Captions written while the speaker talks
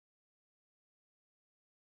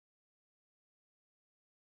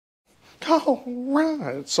All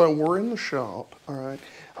right, so we're in the shop, all right.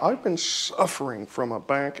 I've been suffering from a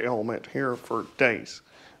back ailment here for days,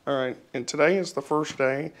 all right. And today is the first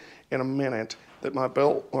day in a minute that my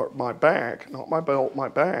belt, or my back, not my belt, my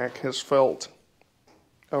back has felt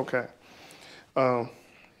okay.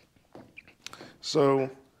 So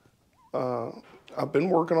I've been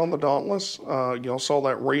working on the Dauntless. Y'all saw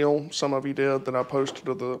that reel, some of you did, that I posted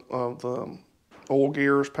of the old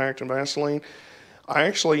gears packed in Vaseline. I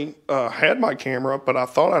actually had my camera, but I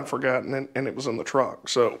thought I'd forgotten it, and it was in the truck.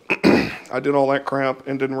 So I did all that crap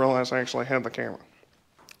and didn't realize I actually had the camera.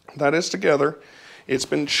 That is together. It's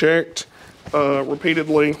been checked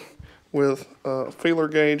repeatedly with feeler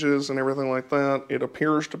gauges and everything like that. It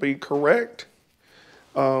appears to be correct.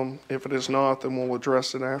 If it is not, then we'll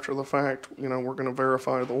address it after the fact. You know, we're going to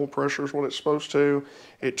verify the oil pressure is what it's supposed to.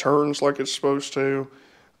 It turns like it's supposed to.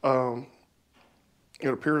 It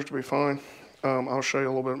appears to be fine. I'll show you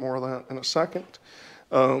a little bit more of that in a second.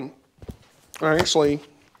 Actually,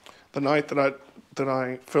 the night that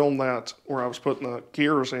I filmed that, where I was putting the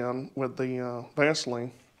gears in with the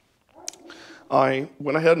Vaseline, I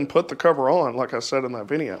went ahead and put the cover on, like I said in that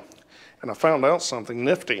video, and I found out something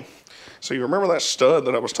nifty. So you remember that stud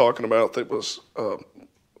that I was talking about that was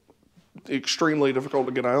extremely difficult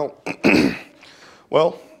to get out?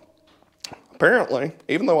 Well, apparently,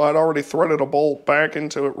 even though I'd already threaded a bolt back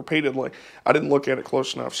into it repeatedly, I didn't look at it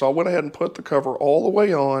close enough. So I went ahead and put the cover all the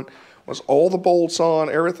way on, was all the bolts on,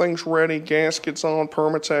 everything's ready, gaskets on,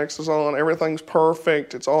 Permatex is on, everything's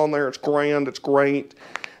perfect, it's on there, it's grand, it's great.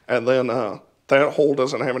 And then that hole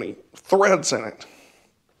doesn't have any threads in it.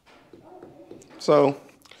 So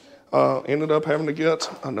ended up having to get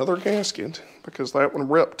another gasket because that one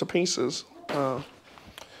ripped to pieces,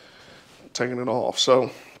 taking it off.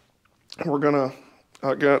 So we're gonna,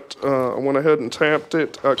 I went ahead and tapped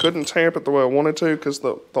it. I couldn't tap it the way I wanted to because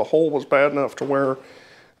the hole was bad enough to where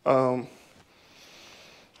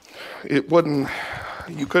it wouldn't,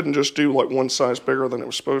 you couldn't just do like one size bigger than it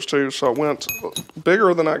was supposed to. So I went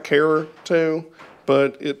bigger than I care to,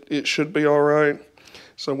 but it should be all right.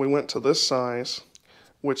 So we went to this size,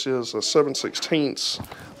 which is a 7/16.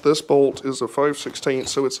 This bolt is a 5/16,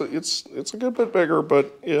 so it's a good bit bigger,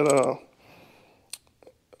 but it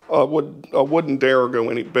I wouldn't dare go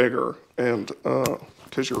any bigger, and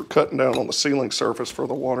because you're cutting down on the sealing surface for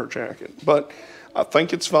the water jacket. But I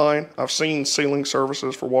think it's fine. I've seen sealing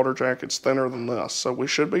surfaces for water jackets thinner than this, so we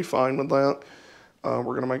should be fine with that. We're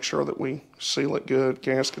going to make sure that we seal it good,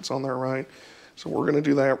 gaskets on there right. So we're going to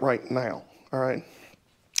do that right now, all right?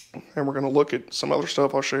 And we're going to look at some other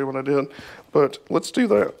stuff. I'll show you what I did. But let's do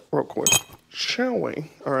that real quick, shall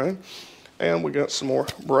we? All right. And we got some more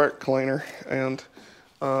bracket cleaner and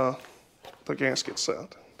the gasket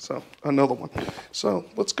set. So another one. So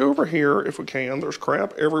let's go over here if we can. There's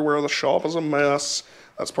crap everywhere. The shop is a mess.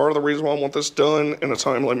 That's part of the reason why I want this done in a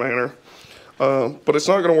timely manner. But it's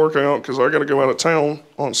not going to work out because I got to go out of town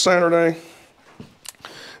on Saturday.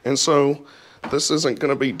 And so this isn't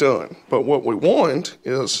going to be done. But what we want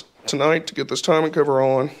is tonight to get this timing cover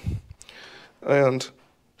on, and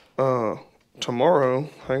tomorrow,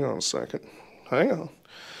 hang on a second, hang on,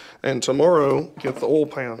 and tomorrow get the oil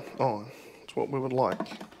pan on. That's what we would like.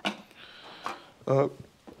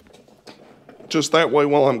 Just that way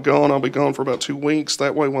while I'm gone, I'll be gone for about 2 weeks.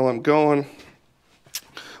 That way while I'm gone,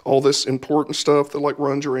 all this important stuff that like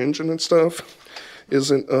runs your engine and stuff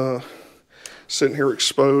isn't sitting here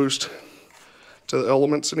exposed to the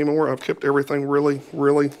elements anymore. I've kept everything really,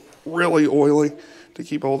 really, really oily to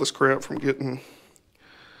keep all this crap from getting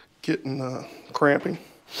crappy.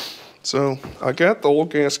 So I got the old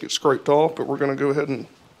gasket scraped off, but we're going to go ahead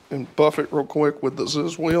and buff it real quick with the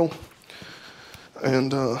Ziz wheel,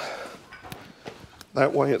 and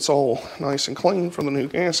that way it's all nice and clean for the new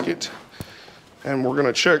gasket. And we're going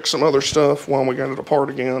to check some other stuff while we got it apart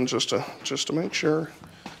again, just to make sure.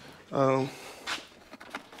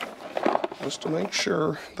 Just to make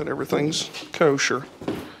sure that everything's kosher.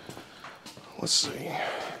 Let's see.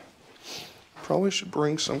 Probably should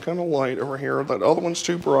bring some kind of light over here. That other one's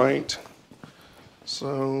too bright.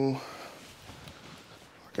 So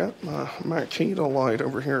I got my Makita light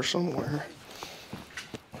over here somewhere.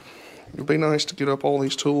 It'd be nice to get up all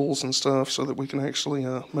these tools and stuff so that we can actually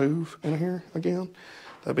move in here again.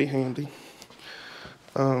 That'd be handy.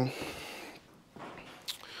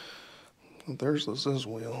 There's the Ziz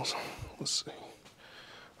wheels. Let's see.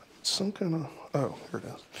 Some kind of, oh, here it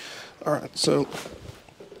is. All right, so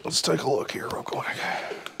let's take a look here real quick.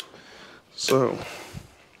 So,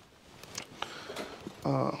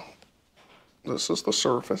 this is the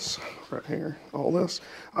surface right here. All this.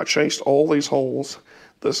 I chased all these holes.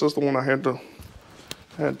 This is the one I had to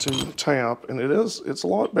had to tap, and it's a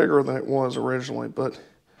lot bigger than it was originally, but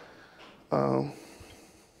I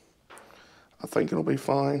think it'll be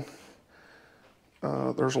fine.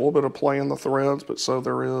 There's a little bit of play in the threads, but so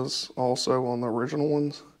there is also on the original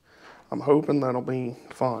ones. I'm hoping that'll be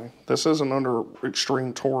fine. This isn't under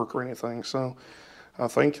extreme torque or anything, so I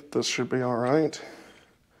think this should be all right.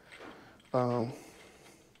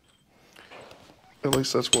 At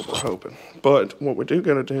least that's what we're hoping. But what we do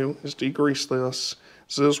gotta do is degrease this,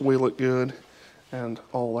 zizz wheel it good, and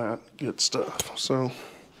all that good stuff. So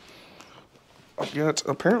I've got,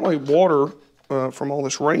 apparently water from all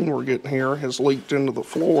this rain we're getting here has leaked into the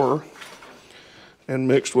floor and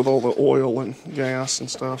mixed with all the oil and gas and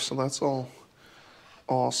stuff, so that's all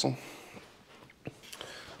awesome.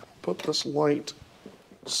 Put this light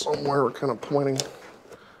somewhere kind of pointing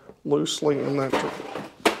loosely in that.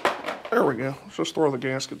 There we go. Let's just throw the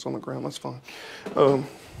gaskets on the ground. That's fine. And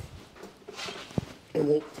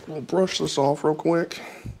we'll brush this off real quick.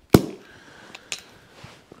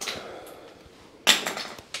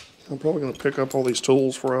 I'm probably going to pick up all these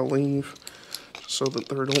tools before I leave so that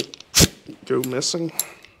they don't go missing.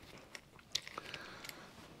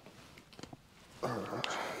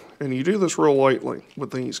 And you do this real lightly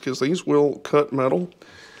with these because these will cut metal.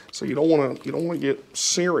 So you don't want to get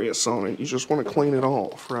serious on it. You just want to clean it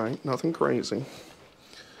off, right? Nothing crazy.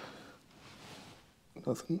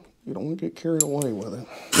 Nothing. You don't want to get carried away with it.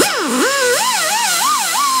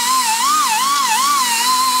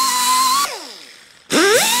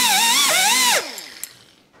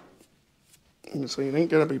 And so it ain't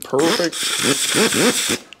gonna be perfect.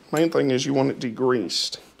 Main thing is you want it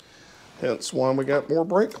degreased. Hence why we got more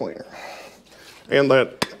brake cleaner. And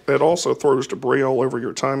that also throws debris all over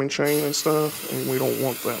your timing chain and stuff, and we don't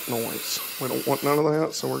want that noise. We don't want none of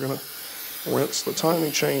that, so we're gonna rinse the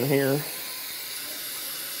timing chain here.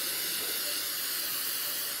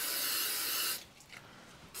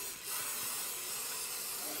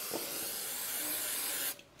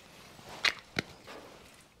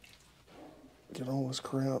 Get all this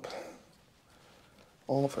crap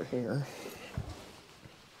off of here.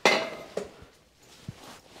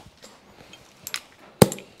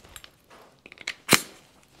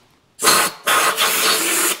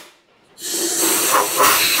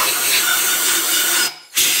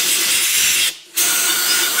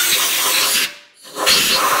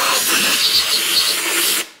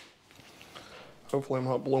 Hopefully I'm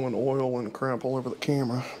not blowing oil and crap all over the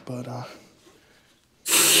camera, but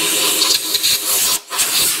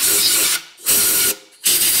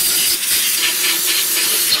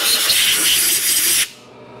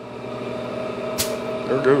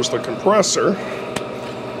there goes the compressor.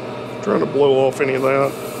 Trying to blow off any of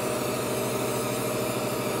that.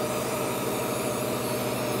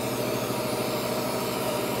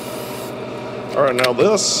 All right, now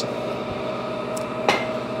this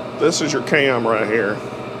is your cam right here.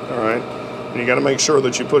 All right, and you got to make sure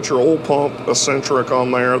that you put your oil pump eccentric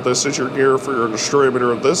on there. This is your gear for your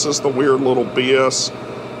distributor. This is the weird little BS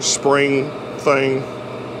spring thing.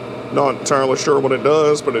 Not entirely sure what it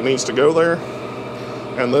does, but it needs to go there.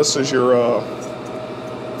 And this is your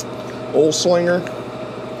oil slinger.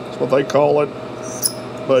 That's what they call it.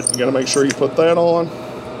 But you got to make sure you put that on.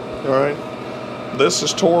 All right. This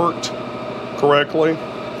is torqued correctly.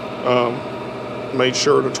 Made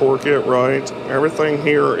sure to torque it right. Everything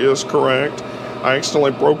here is correct. I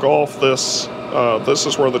accidentally broke off this. This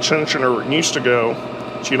is where the tensioner used to go.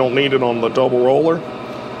 So you don't need it on the double roller.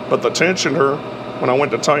 But the tensioner, when I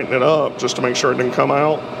went to tighten it up, just to make sure it didn't come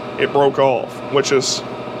out, it broke off, which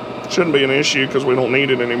shouldn't be an issue because we don't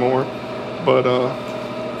need it anymore. But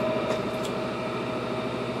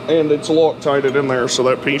and it's Loctited in there, so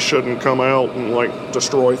that piece shouldn't come out and like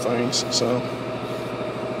destroy things. So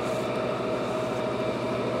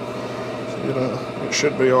it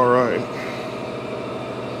should be all right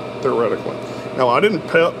theoretically. Now I didn't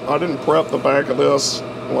prep the back of this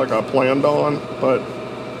like I planned on, but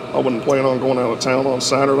I wasn't planning on going out of town on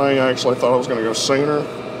Saturday. I actually thought I was going to go sooner,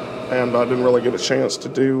 and I didn't really get a chance to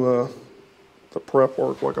do the prep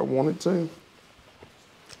work like I wanted to.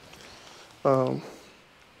 Or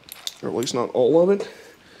at least not all of it.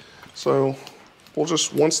 So we'll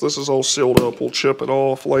just, once this is all sealed up, we'll chip it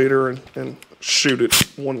off later and shoot it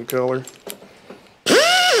one color.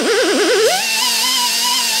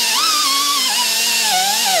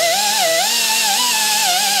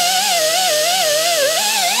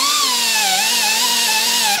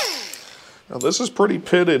 Now this is pretty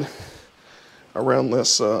pitted around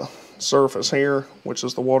this surface here, which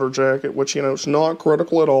is the water jacket, which, you know, it's not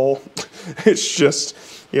critical at all. It's just,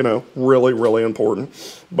 you know, really, really important.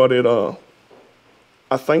 But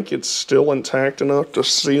I think it's still intact enough to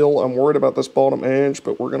seal. I'm worried about this bottom edge,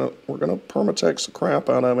 but we're gonna Permatex the crap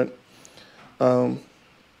out of it.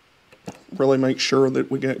 Really make sure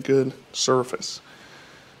that we get good surface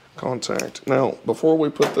contact. Now, before we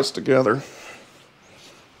put this together,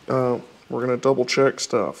 we're gonna double check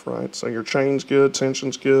stuff, right? So your chain's good,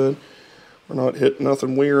 tension's good. We're not hitting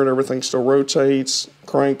nothing weird. Everything still rotates.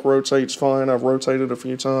 Crank rotates fine. I've rotated a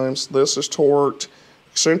few times. This is torqued.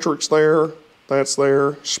 Eccentric's there. That's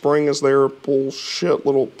there. Spring is there. Bullshit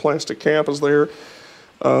little plastic cap is there.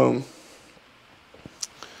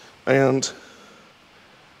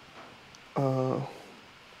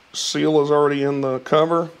 Seal is already in the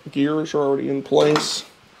cover. Gears are already in place.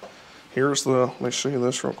 Here's the, let me show you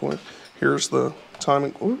this real quick. Here's the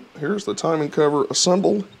timing, here's the timing cover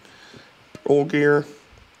assembled. Old gear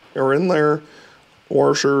are in there.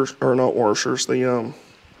 Washers, or not washers, the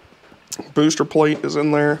booster plate is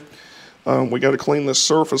in there. We got to clean this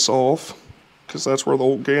surface off because that's where the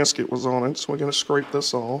old gasket was on it. So we got to scrape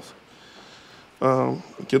this off.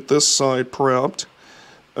 Get this side prepped.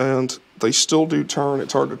 And they still do turn.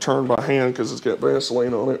 It's hard to turn by hand because it's got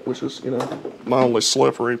Vaseline on it, which is, you know, mildly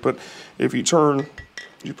slippery. But if you turn,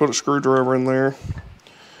 you put a screwdriver in there.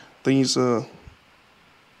 These, I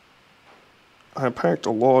packed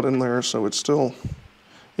a lot in there, so it's still,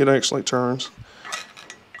 it actually turns.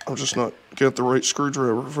 I'll just not get the right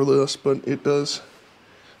screwdriver for this, but it does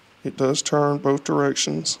turn both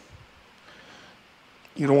directions.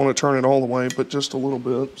 You don't want to turn it all the way, but just a little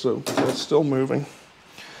bit, so it's still moving.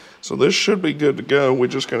 So this should be good to go. We're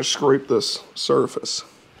just going to scrape this surface.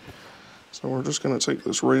 So we're just going to take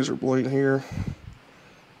this razor blade here,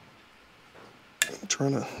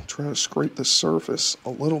 trying to scrape this surface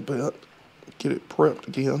a little bit, get it prepped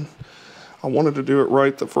again. I wanted to do it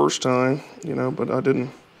right the first time, you know, but I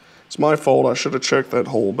didn't. It's my fault. I should have checked that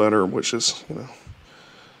hole better, which is, you know,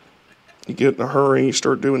 you get in a hurry, you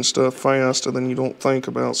start doing stuff fast, and then you don't think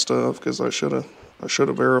about stuff, because I should have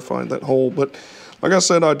verified that hole. But like I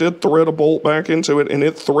said, I did thread a bolt back into it, and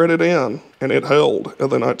it threaded in, and it held.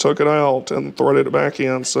 And then I took it out and threaded it back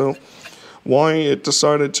in. So why it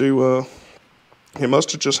decided to, it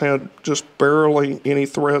must have just had just barely any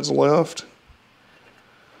threads left.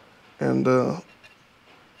 And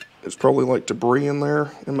it's probably like debris in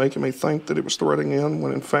there and making me think that it was threading in,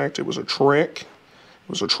 when in fact it was a trick. It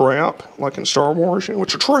was a trap, like in Star Wars. You know,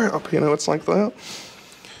 it's a trap, you know, it's like that.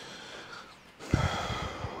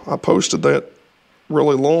 I posted that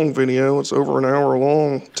really long video. It's over an hour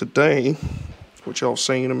long today, which y'all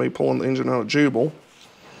seen of me pulling the engine out of Jubal.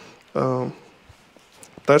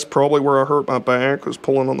 That's probably where I hurt my back, was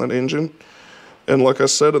pulling on that engine. And like I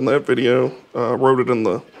said in that video, I wrote it in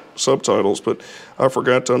the subtitles, but I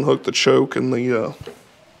forgot to unhook the choke and the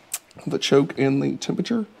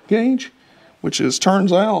temperature gauge, which is,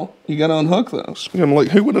 turns out you got to unhook those. And I'm like,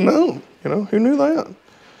 who would have known? You know, who knew that?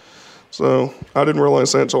 So I didn't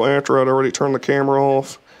realize that until after I'd already turned the camera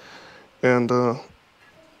off and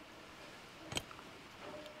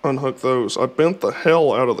unhooked those. I bent the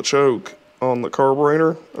hell out of the choke on the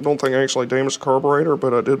carburetor. I don't think I actually damaged the carburetor,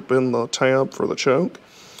 but I did bend the tab for the choke.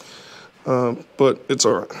 But it's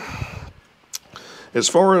all right. As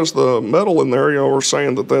far as the metal in there, y'all were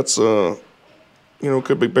saying that that's, you know,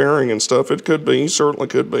 could be bearing and stuff. It could be, certainly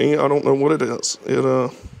could be. I don't know what it is.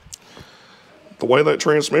 The way that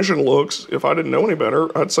transmission looks, if I didn't know any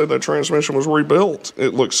better, I'd say that transmission was rebuilt.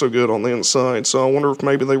 It looks so good on the inside. So I wonder if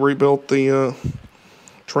maybe they rebuilt the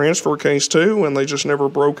transfer case too, and they just never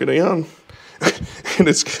broke it in. And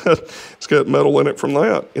it's got metal in it from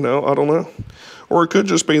that, you know, I don't know. Or it could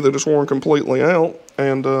just be that it's worn completely out,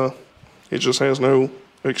 and it just has no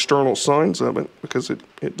external signs of it, because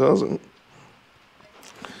it doesn't.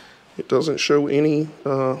 It doesn't show any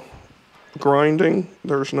grinding.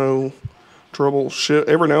 There's no trouble shift.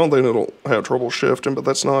 Every now and then it'll have trouble shifting, but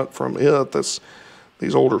that's not from it. That's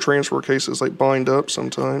these older transfer cases, they bind up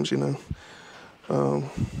sometimes, you know.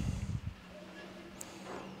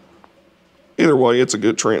 Either way, it's a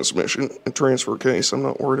good transmission and transfer case. I'm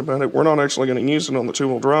not worried about it. We're not actually going to use it on the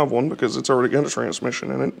two-wheel drive one because it's already got a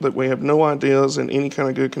transmission in it that we have no ideas in any kind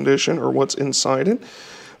of good condition or what's inside it.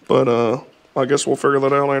 But I guess we'll figure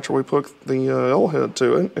that out after we put the L-head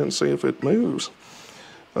to it and see if it moves.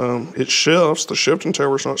 It shifts. The shifting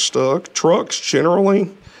tower's not stuck. Trucks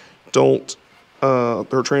generally don't,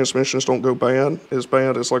 their transmissions don't go as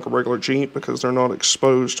bad as like a regular Jeep, because they're not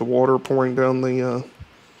exposed to water pouring down the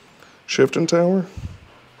shifting tower.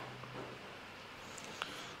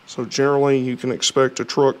 So generally you can expect a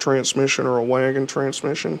truck transmission or a wagon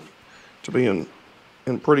transmission to be in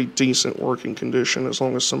pretty decent working condition, as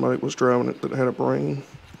long as somebody was driving it that had a brain.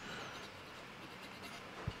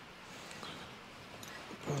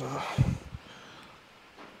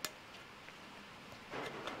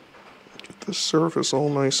 Get this surface all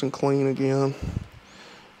nice and clean again.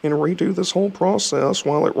 And redo this whole process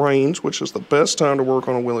while it rains, which is the best time to work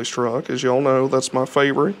on a Willys truck. As y'all know, that's my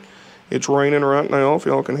favorite. It's raining right now, if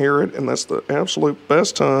y'all can hear it, and that's the absolute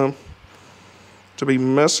best time to be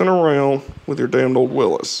messing around with your damned old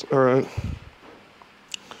Willys, all right?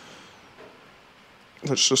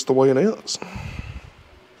 That's just the way it is.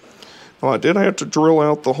 Now, I did have to drill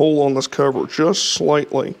out the hole on this cover just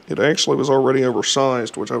slightly. It actually was already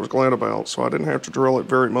oversized, which I was glad about, so I didn't have to drill it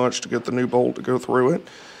very much to get the new bolt to go through it.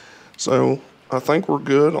 So I think we're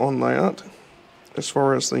good on that as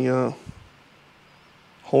far as the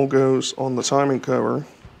hole goes on the timing cover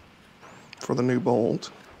for the new bolt.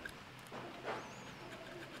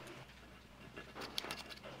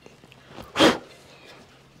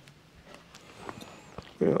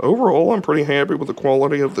 Yeah, overall, I'm pretty happy with the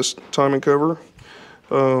quality of this timing cover.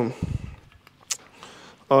 One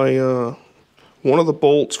of the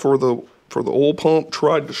bolts for the oil pump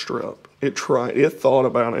tried to strip. It thought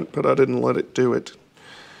about it, but I didn't let it do it.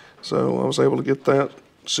 So I was able to get that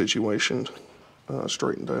situation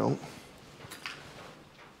straightened out.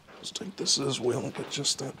 Let's take this as well and get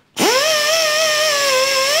just that.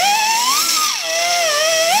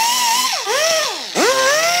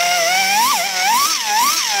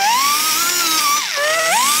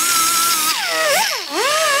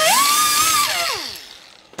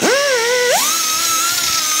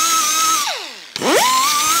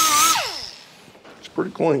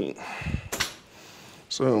 Pretty clean.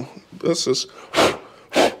 So this is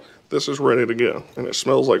ready to go, and it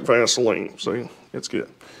smells like Vaseline. See, it's good.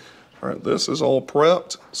 All right, this is all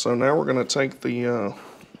prepped. So now we're going to take the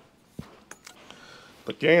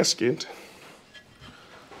gasket.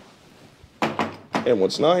 And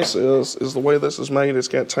what's nice is the way this is made. It's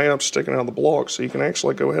got tabs sticking out of the block, so you can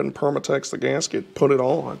actually go ahead and permatex the gasket, put it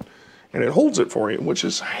on, and it holds it for you, which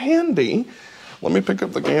is handy. Let me pick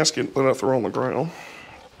up the gasket that I threw on the ground.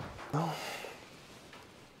 So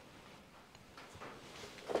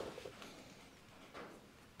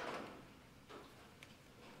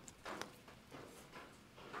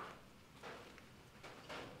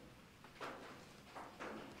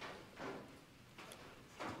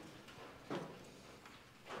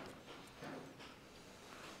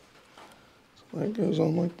that goes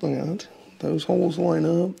on like that. Those holes line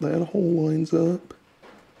up, that hole lines up.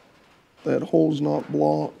 That hole's not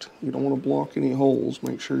blocked. You don't want to block any holes.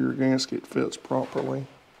 Make sure your gasket fits properly.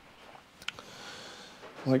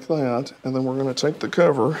 Like that. And then we're going to take the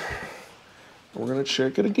cover. We're going to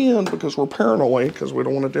check it again because we're paranoid because we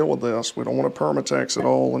don't want to deal with this. We don't want to permatex it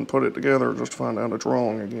all and put it together just to find out it's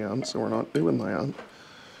wrong again. So we're not doing that.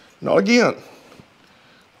 Not again.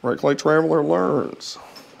 Right Clay Traveler learns.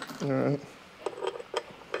 All right.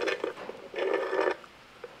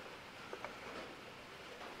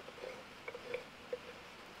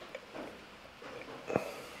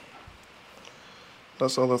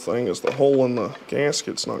 This other thing is the hole in the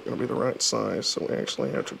gasket's not going to be the right size, so we actually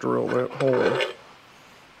have to drill that hole.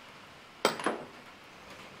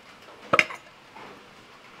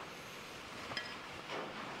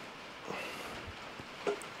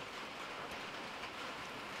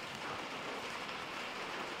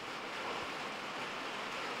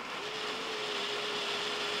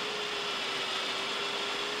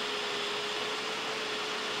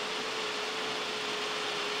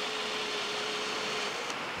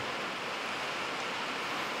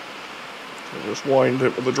 Just wind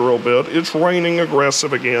it with the drill bit. It's raining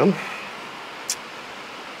aggressive again.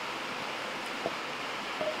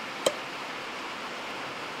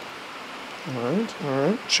 All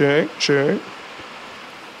right, check.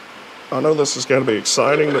 I know this has got to be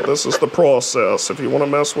exciting, but this is the process. If you want to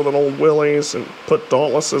mess with an old Willys and put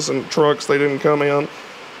Dauntlesses in trucks they didn't come in,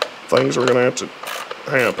 things are going to have to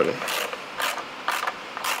happen.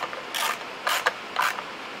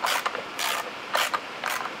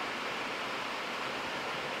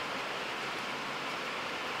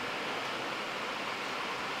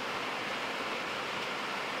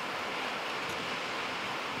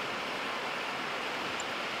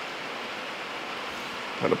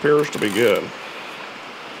 That appears to be good.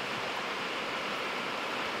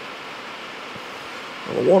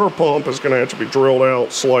 Now the water pump is going to have to be drilled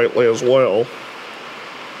out slightly as well.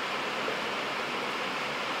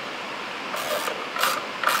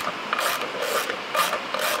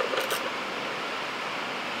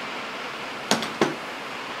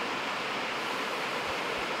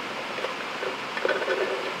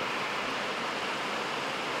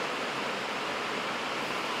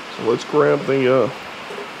 So let's grab the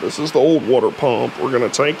this is the old water pump. We're going to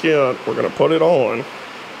take it, we're going to put it on.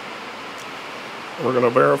 We're going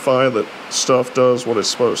to verify that stuff does what it's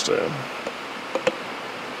supposed to.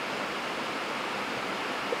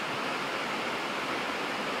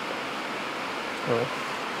 Well,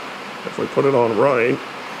 if we put it on right,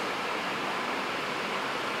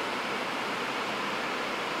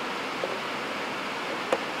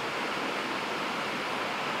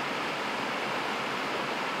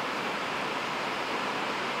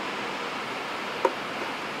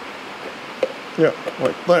 yeah,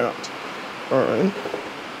 like that. Alright,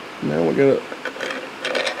 now we get it.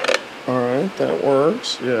 Alright, that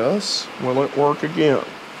works, yes. Will it work again?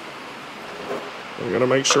 We gotta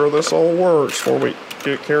make sure this all works before we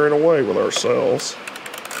get carried away with ourselves.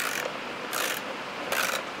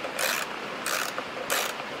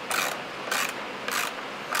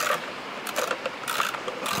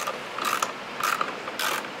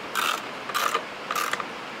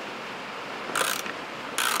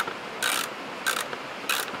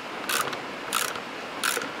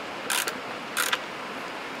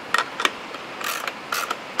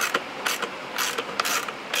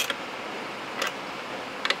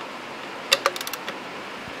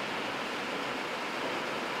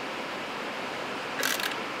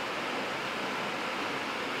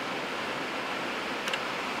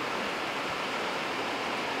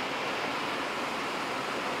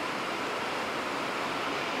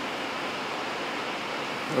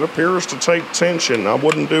 It appears to take tension. I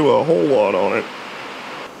wouldn't do a whole lot on it.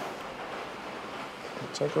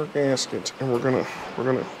 Take our gasket, and we're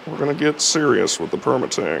gonna get serious with the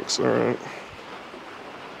Permatex. All right.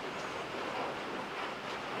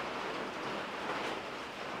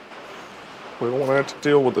 We don't want to have to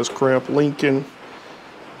deal with this crap leaking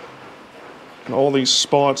and all these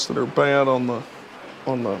spots that are bad on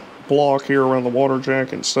the block here around the water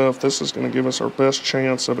jacket and stuff. This is going to give us our best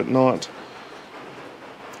chance of it not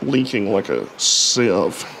leaking like a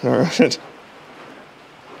sieve. All right.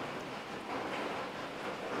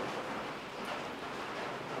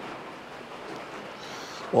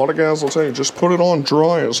 A lot of guys will tell you, just put it on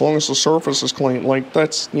dry as long as the surface is clean. Like,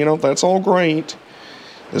 that's, you know, that's all great.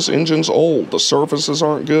 This engine's old. The surfaces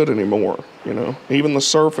aren't good anymore, you know. Even the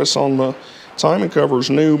surface on the timing cover's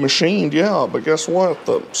new, machined, yeah, but guess what?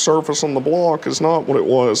 The surface on the block is not what it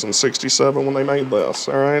was in '67 when they made this,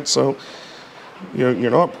 all right? So, you're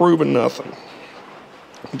not proving nothing.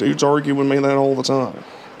 Dudes argue with me that all the time.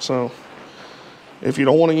 So, if you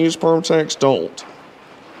don't want to use Permatex, don't.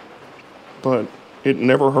 But it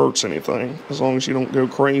never hurts anything, as long as you don't go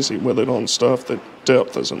crazy with it on stuff that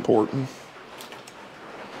depth is important.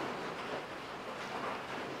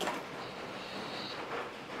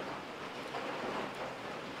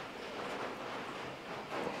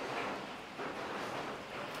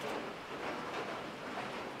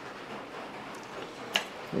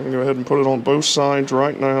 I'm going to go ahead and put it on both sides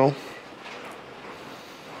right now,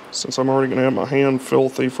 since I'm already going to have my hand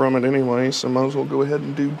filthy from it anyway, so might as well go ahead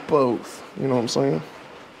and do both. You know what I'm saying?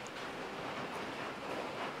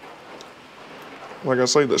 Like I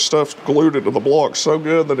say, the stuff's glued it to the block so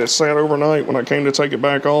good that it sat overnight. When I came to take it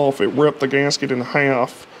back off, it ripped the gasket in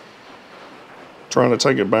half trying to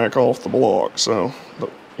take it back off the block. So,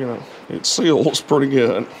 you know, it seals pretty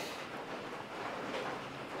good.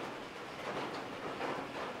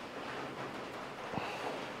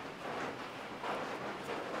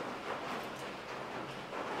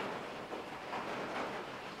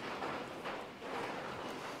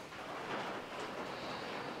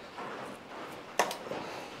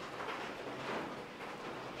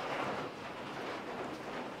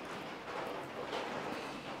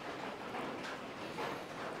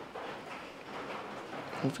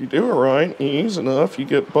 If you do it right, you use enough, you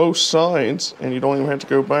get both sides, and you don't even have to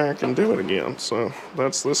go back and do it again. So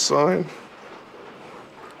that's this side.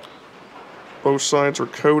 Both sides are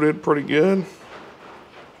coated pretty good.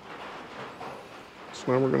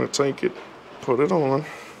 So now we're going to take it, put it on.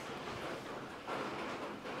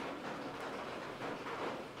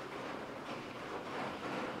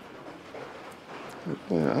 Like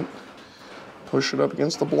that. Push it up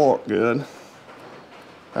against the block good.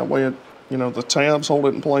 That way it, you know, the tabs hold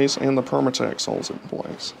it in place and the Permatex holds it in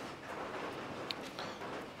place.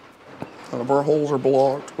 None of our holes are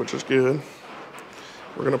blocked, which is good.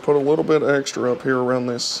 We're going to put a little bit extra up here around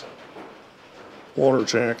this water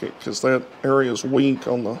jacket because that area is weak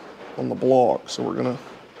on the block. So we're going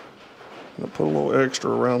to put a little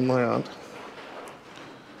extra around that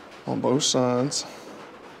on both sides.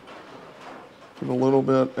 Give a little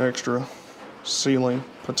bit extra sealing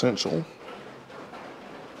potential.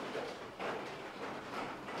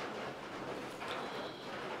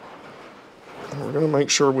 We're going to make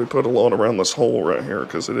sure we put a lot around this hole right here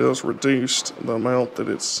because it is reduced the amount that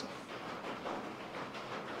it's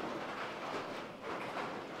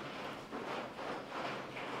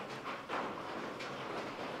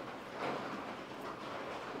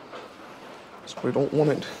So we don't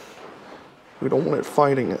want it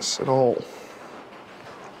fighting us at all.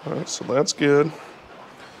 Alright, so that's good.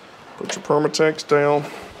 Put your Permatex down.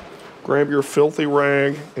 Grab your filthy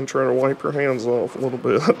rag and try to wipe your hands off a little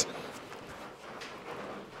bit.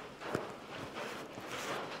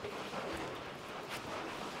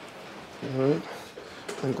 Alright,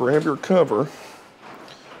 and grab your cover.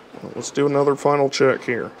 Let's do another final check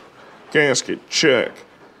here. Gasket, check.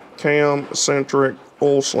 Cam, eccentric,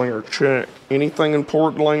 oil slinger, check. Anything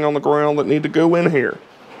important laying on the ground that need to go in here?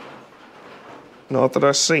 Not that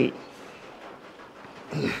I see.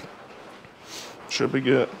 Should be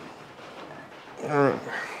good. Alright.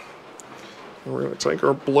 We're going to take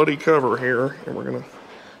our bloody cover here and we're going to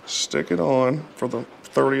stick it on for the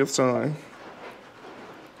 30th time.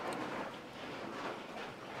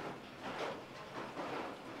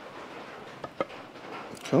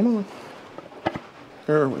 Come on.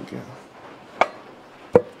 There we go.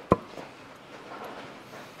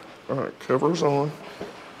 Alright, cover's on.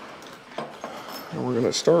 And we're going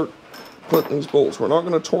to start putting these bolts. We're not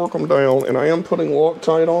going to torque them down, and I am putting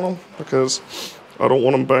Loctite on them because I don't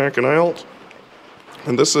want them backing out.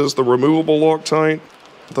 And this is the removable Loctite.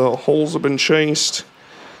 The holes have been chased,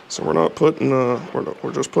 so we're not putting,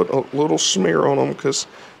 we're just putting a little smear on them because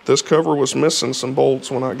this cover was missing some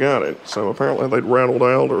bolts when I got it. So apparently they'd rattled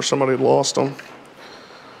out or somebody had lost them.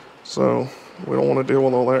 So we don't want to deal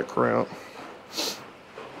with all that crap.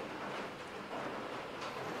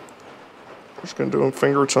 Just going to do them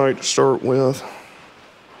finger tight to start with.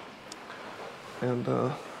 And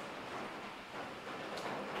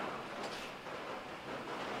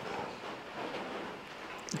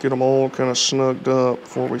get them all kind of snugged up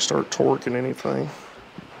before we start torquing anything.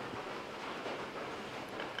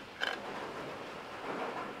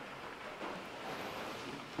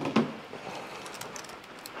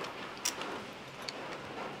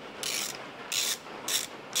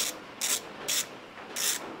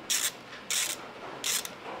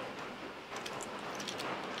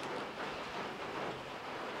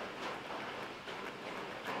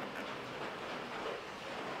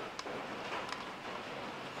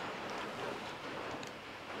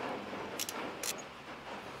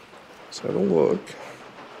 Let's have a look.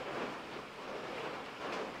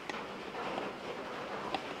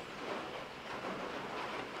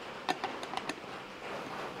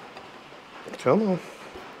 Come on.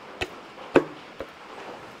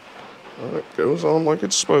 Well, it goes on like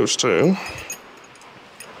it's supposed to.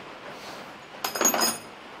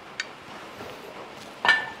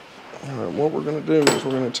 Alright, what we're going to do is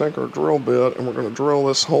we're going to take our drill bit and we're going to drill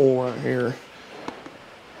this hole right here.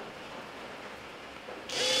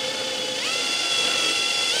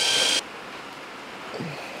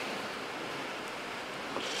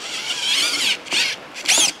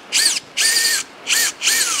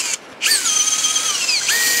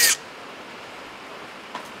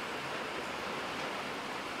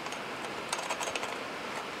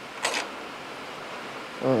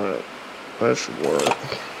 Alright, that should work.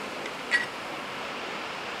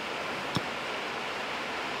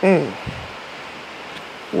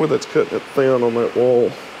 Boy, that's cutting it thin on that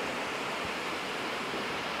wall.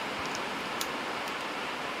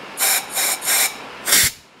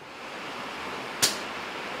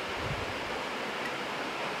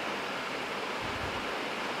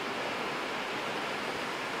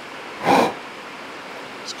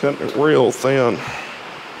 It's cutting it real thin.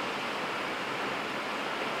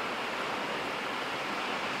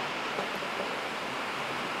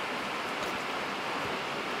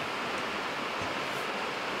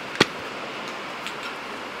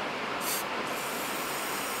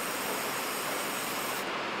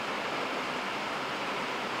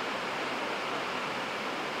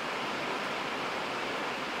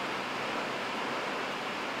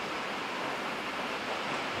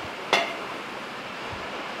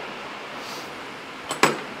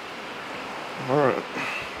 Alright,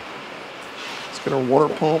 let's get our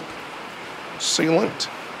water pump sealant.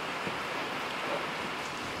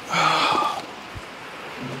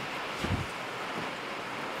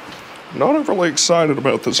 Not overly excited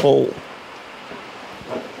about this whole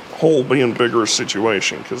hole being bigger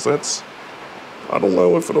situation, because that's, I don't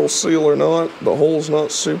know if it'll seal or not. The hole's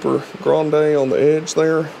not super grande on the edge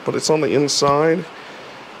there, but it's on the inside.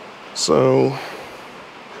 So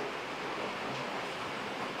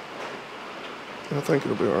I think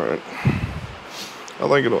it'll be all right.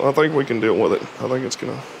 I think we can deal with it. I think it's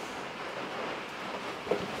gonna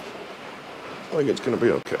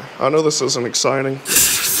be okay. I know this isn't exciting.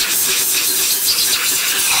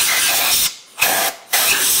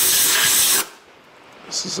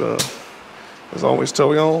 This As I always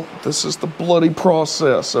tell y'all, this is the bloody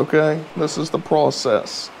process, okay? This is the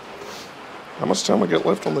process. How much time we got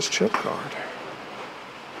left on this chip card?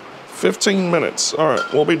 15 minutes. All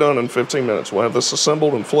right, we'll be done in 15 minutes. We'll have this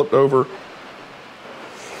assembled and flipped over.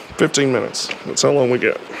 15 minutes. That's how long we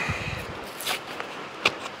get.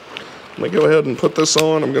 Let me go ahead and put this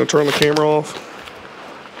on. I'm going to turn the camera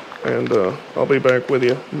off, and I'll be back with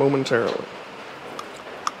you momentarily.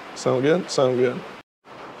 Sound good? Sound good.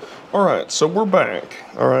 All right, so we're back.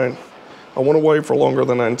 All right, I went away for longer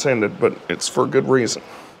than I intended, but it's for good reason.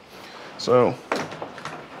 So,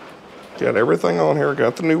 got everything on here.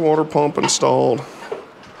 Got the new water pump installed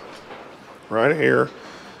right here.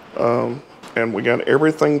 And we got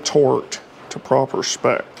everything torqued to proper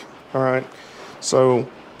spec. All right, so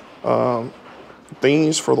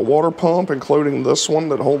these for the water pump, including this one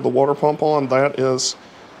that hold the water pump on, that is,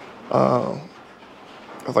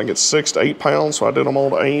 I think it's 6 to 8 pounds, so I did them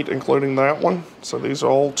all to 8, including that one. So these are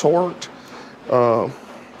all torqued.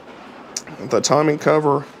 The timing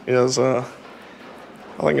cover is, I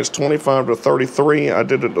think it's 25 to 33. I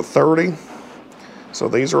did it to 30. So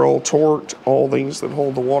these are all torqued, all these that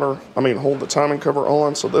hold the hold the timing cover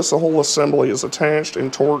on. So this whole assembly is attached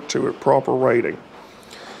and torqued to a proper rating.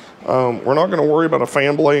 We're not going to worry about a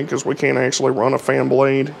fan blade because we can't actually run a fan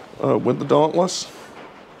blade with the Dauntless.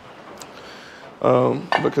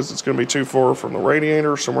 Because it's going to be too far from the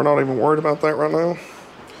radiator, so we're not even worried about that right now.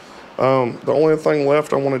 The only thing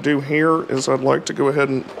left I want to do here is I'd like to go ahead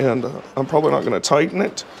and I'm probably not going to tighten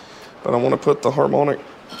it, but I want to put the harmonic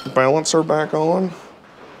balancer back on.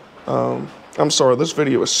 I'm sorry, this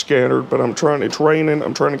video is scattered, but it's raining.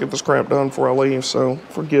 I'm trying to get this crap done before I leave, so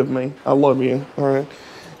forgive me. I love you, all right?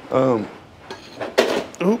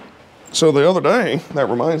 So the other day, that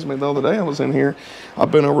reminds me, the other day I was in here, I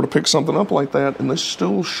bent over to pick something up like that, and this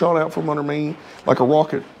stool shot out from under me like a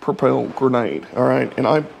rocket-propelled grenade, all right? And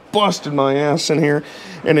I busted my ass in here,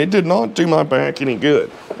 and it did not do my back any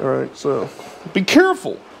good, all right? So be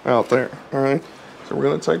careful out there, all right? So we're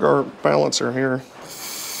going to take our balancer here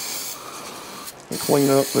and clean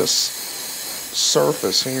up this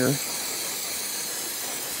surface here.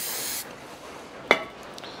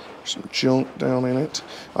 There's some junk down in it.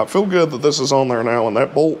 I feel good that this is on there now, and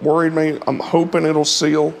that bolt worried me. I'm hoping it'll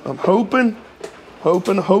seal. I'm hoping,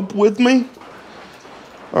 hope with me.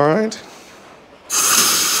 All right.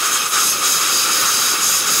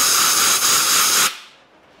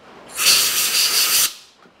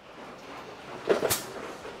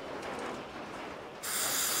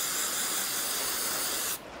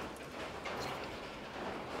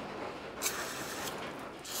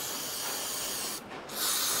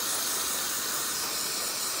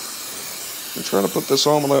 I'm trying to put this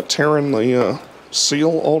on without tearing the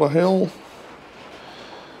seal all to hell,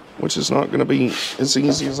 which is not going to be as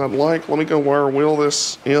easy as I'd like. Let me go wire wheel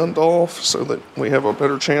this end off so that we have a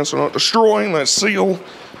better chance of not destroying that seal,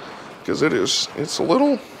 because it's a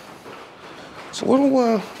little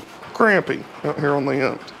crampy out here on the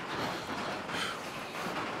end.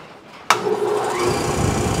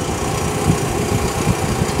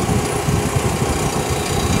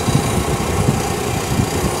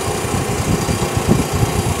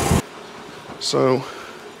 So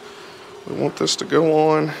we want this to go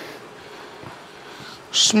on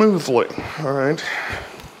smoothly, all right?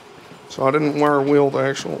 So I didn't wire wheel the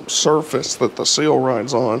actual surface that the seal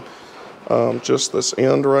rides on, just this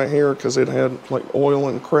end right here, because it had like oil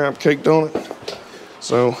and crap caked on it.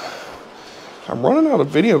 So I'm running out of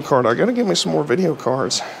video card. I gotta get me some more video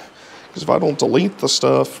cards, because if I don't delete the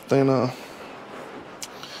stuff, then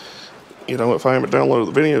you know, if I haven't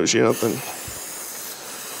downloaded the videos yet, then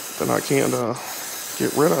I can't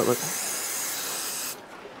get rid of it.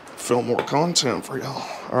 Film more content for y'all.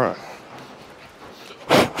 All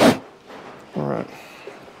right.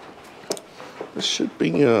 This should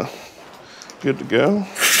be good to go.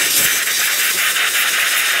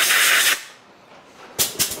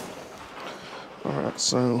 All right,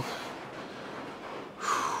 so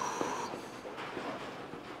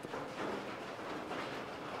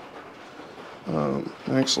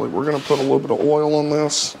actually, we're going to put a little bit of oil on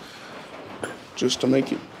this just to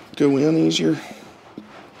make it go in easier.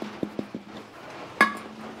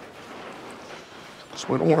 So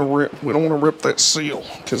we don't want to rip that seal,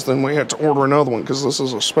 because then we have to order another one, because this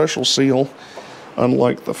is a special seal,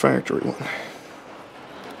 unlike the factory one.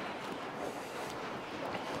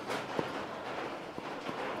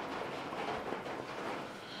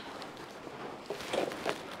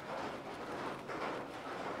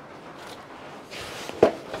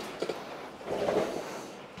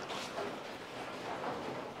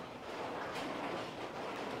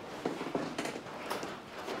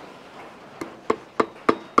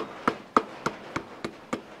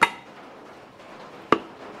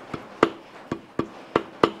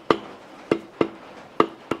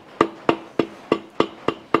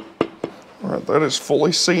 that is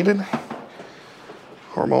fully seated.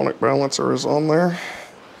 Harmonic balancer is on there.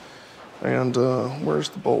 And where's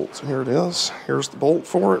the bolt? Here it is. Here's the bolt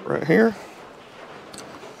for it right here.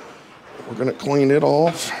 We're going to clean it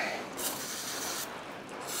off.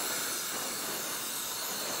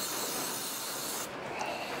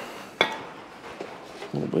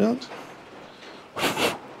 A little bit.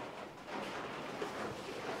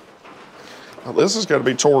 Now this has got to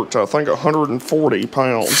be torqued to, I think, 140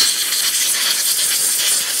 pounds.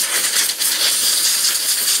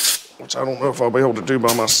 Which I don't know if I'll be able to do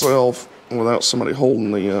by myself without somebody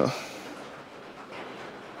holding the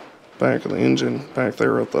back of the engine back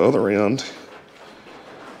there at the other end.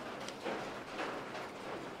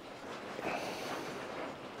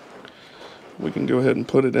 We can go ahead and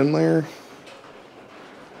put it in there.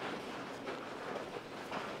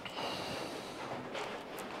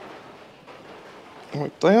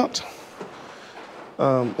 Like that.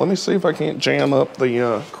 Let me see if I can't jam up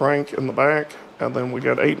the crank in the back, and then we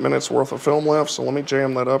got 8 minutes worth of film left, so let me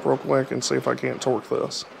jam that up real quick and see if I can't torque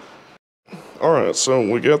this. Alright, so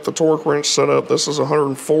we got the torque wrench set up. This is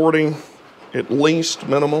 140 at least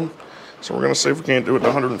minimum, so we're going to see if we can't do it to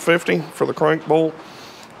 150 for the crank bolt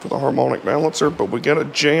for the harmonic balancer, but we got to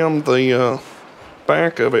jam the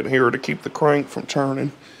back of it here to keep the crank from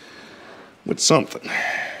turning with something.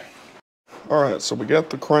 Alright, so we got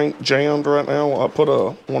the crank jammed right now. I put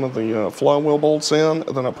one of the flywheel bolts in,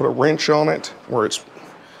 and then I put a wrench on it where it's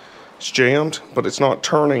jammed, but it's not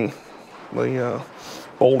turning the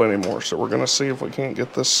bolt anymore. So we're going to see if we can't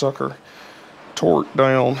get this sucker torqued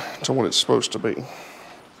down to what it's supposed to be.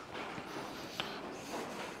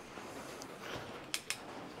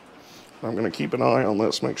 I'm going to keep an eye on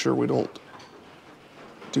this, make sure we don't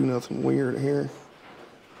do nothing weird here.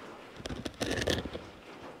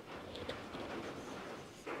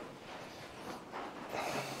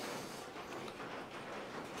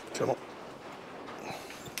 Come on.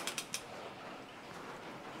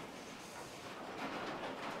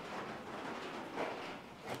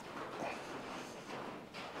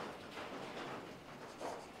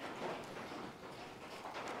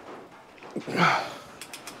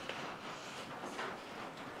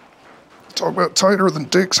 Talk about tighter than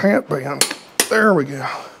Dick's hat band. There we go.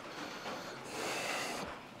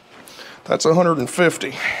 That's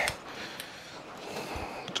 150.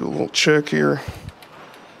 Do a little check here.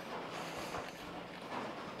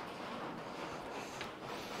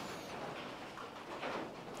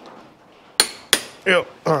 Yep,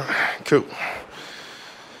 alright, cool.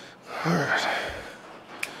 Alright.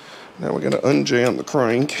 Now we're going to unjam the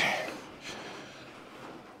crank.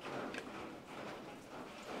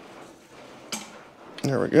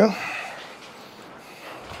 There we go.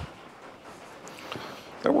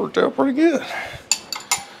 That worked out pretty good.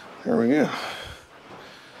 There we go.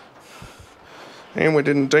 And we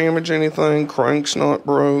didn't damage anything. Crank's not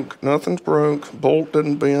broke. Nothing's broke. Bolt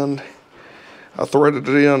didn't bend. I threaded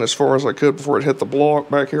it in as far as I could before it hit the block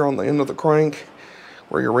back here on the end of the crank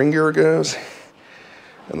where your ring gear goes.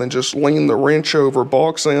 And then just lean the wrench over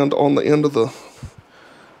box end on the end of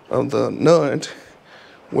the nut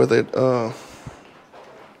with it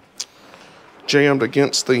jammed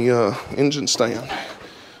against the engine stand,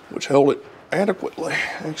 which held it adequately,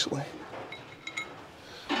 actually.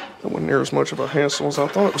 That wasn't near as much of a hassle as I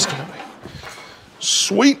thought it was going to be.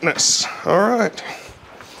 Sweetness. All right.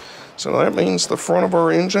 So that means the front of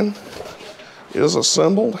our engine is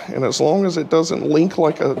assembled, and as long as it doesn't leak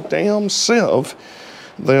like a damn sieve,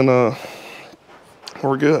 then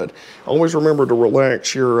we're good. Always remember to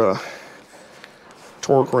relax your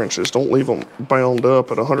torque wrenches. Don't leave them bound up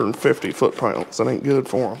at 150 foot-pounds. That ain't good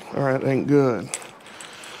for them. All right, ain't good.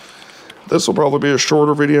 This will probably be a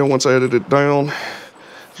shorter video once I edit it down.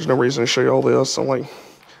 There's no reason to show you all this. I'm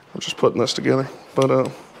just putting this together. But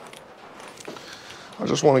I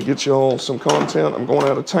just want to get you all some content. I'm going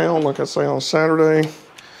out of town, like I say, on Saturday.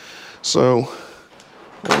 So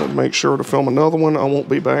I want to make sure to film another one. I won't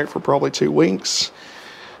be back for probably 2 weeks.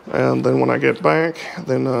 And then when I get back,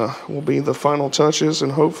 then will be the final touches,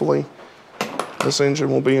 and hopefully this engine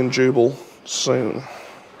will be in Jubal soon.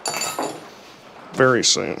 Very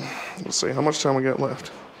soon. Let's see, how much time we got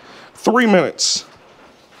left? 3 minutes.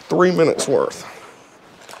 3 minutes worth.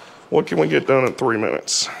 What can we get done in 3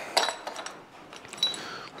 minutes?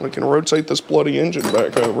 We can rotate this bloody engine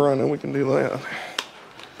back over. I know we can do that.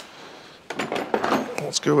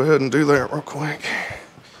 Let's go ahead and do that real quick.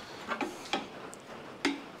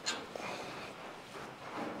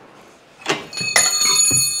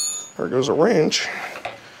 There goes a wrench.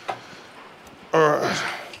 All right.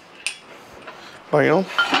 Bam.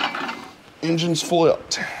 Engine's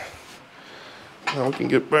flipped. Now we can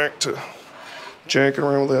get back to jacking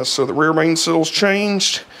around with this. So the rear main seal's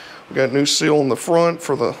changed. We got new seal in the front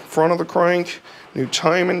for the front of the crank, new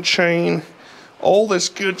timing chain, all this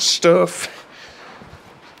good stuff.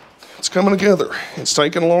 It's coming together. It's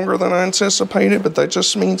taking longer than I anticipated, but that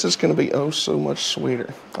just means it's going to be oh so much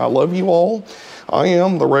sweeter. I love you all. I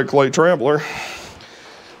am the Red Clay Traveler.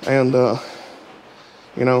 And,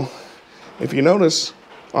 you know, if you notice,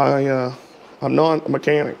 I'm not a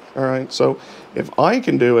mechanic, all right? So if I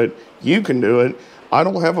can do it, you can do it. I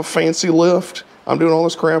don't have a fancy lift. I'm doing all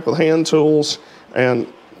this crap with hand tools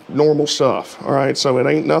and normal stuff, all right? So it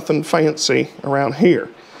ain't nothing fancy around here.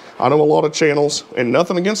 I know a lot of channels, and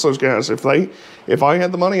nothing against those guys. If I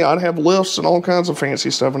had the money, I'd have lifts and all kinds of fancy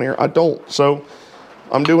stuff in here. I don't. So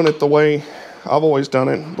I'm doing it the way I've always done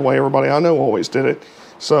it, the way everybody I know always did it.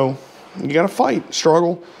 So you got to fight,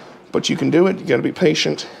 struggle, but you can do it. You got to be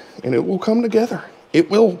patient, and it will come together.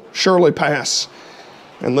 It will surely pass,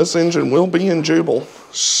 and this engine will be in Jubal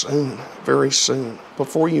soon, very soon.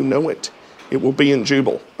 Before you know it, it will be in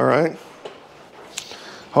Jubal, all right?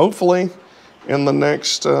 Hopefully, in the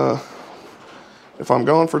next, if I'm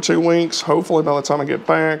gone for 2 weeks, hopefully by the time I get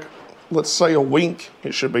back, let's say a week,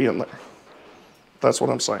 it should be in there. That's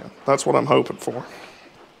what I'm saying. That's what I'm hoping for.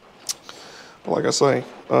 But like I say,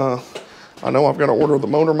 I know I've got to order the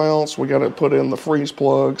motor mounts. We got to put in the freeze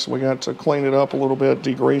plugs. We got to clean it up a little bit,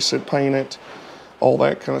 degrease it, paint it, all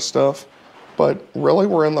that kind of stuff. But really,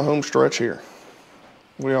 we're in the home stretch here.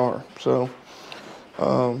 We are. So,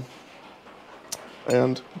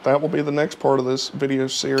 and that will be the next part of this video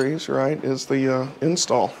series, right, is the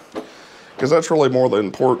install. Because that's really more the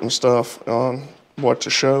important stuff on what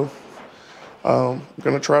to show. I'm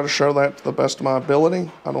going to try to show that to the best of my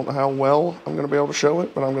ability. I don't know how well I'm going to be able to show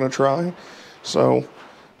it, but I'm going to try. So,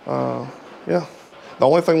 yeah. The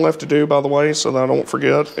only thing left to do, by the way, so that I don't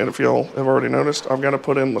forget, and if y'all have already noticed, I've got to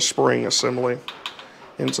put in the spring assembly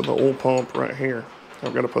into the oil pump right here.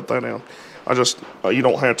 I've got to put that in. You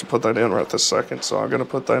don't have to put that in right this second, so I'm going to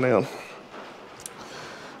put that in.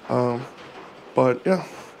 But, yeah.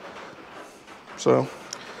 So,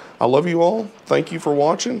 I love you all. Thank you for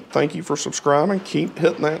watching. Thank you for subscribing. Keep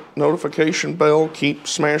hitting that notification bell. Keep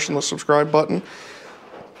smashing the subscribe button.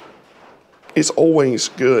 It's always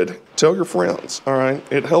good. Tell your friends, all right?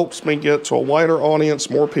 It helps me get to a wider audience,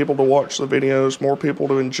 more people to watch the videos, more people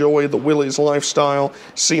to enjoy the Willys lifestyle,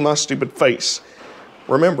 see my stupid face.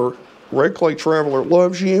 Remember, Red Clay Traveler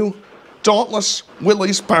loves you. Dauntless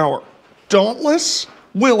Willys power. Dauntless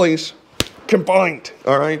Willys combined,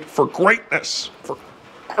 all right? For greatness. For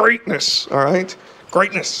greatness, all right?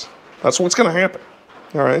 Greatness. That's what's going to happen,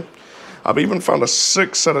 all right? I've even found a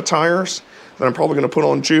 6 set of tires that I'm probably going to put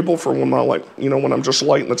on Jubal for when when I'm just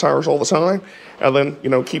lighting the tires all the time, and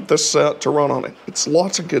then, keep this set to run on it. It's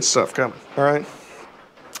lots of good stuff coming, all right?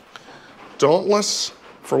 Dauntless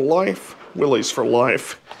for life, Willys for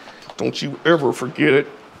life. Don't you ever forget it.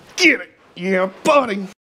 Get it, yeah, buddy.